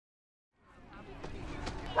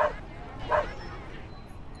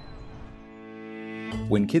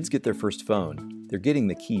When kids get their first phone, they're getting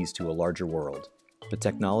the keys to a larger world. But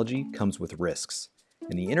technology comes with risks,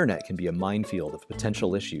 and the internet can be a minefield of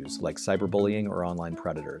potential issues like cyberbullying or online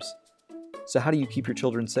predators. So how do you keep your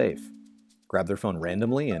children safe? Grab their phone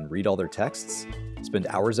randomly and read all their texts? Spend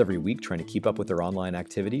hours every week trying to keep up with their online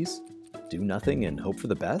activities? Do nothing and hope for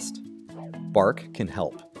the best? Bark can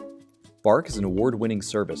help. Bark is an award-winning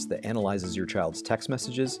service that analyzes your child's text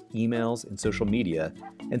messages, emails, and social media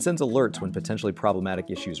and sends alerts when potentially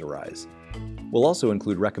problematic issues arise. We'll also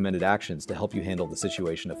include recommended actions to help you handle the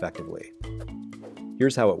situation effectively.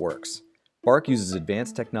 Here's how it works. Bark uses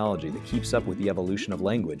advanced technology that keeps up with the evolution of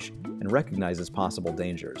language and recognizes possible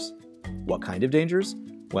dangers. What kind of dangers?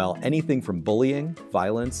 Well, anything from bullying,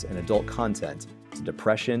 violence, and adult content to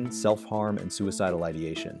depression, self-harm, and suicidal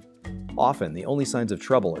ideation. Often, the only signs of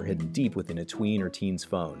trouble are hidden deep within a tween or teen's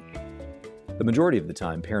phone. The majority of the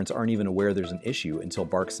time, parents aren't even aware there's an issue until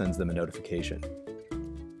Bark sends them a notification.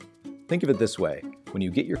 Think of it this way. When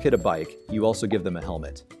you get your kid a bike, you also give them a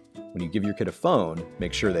helmet. When you give your kid a phone,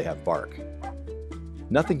 make sure they have Bark.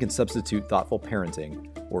 Nothing can substitute thoughtful parenting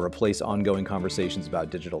or replace ongoing conversations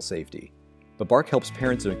about digital safety. But Bark helps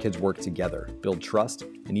parents and kids work together, build trust,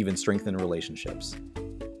 and even strengthen relationships.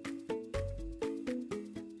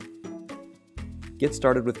 Get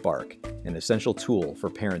started with Bark, an essential tool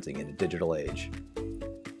for parenting in a digital age.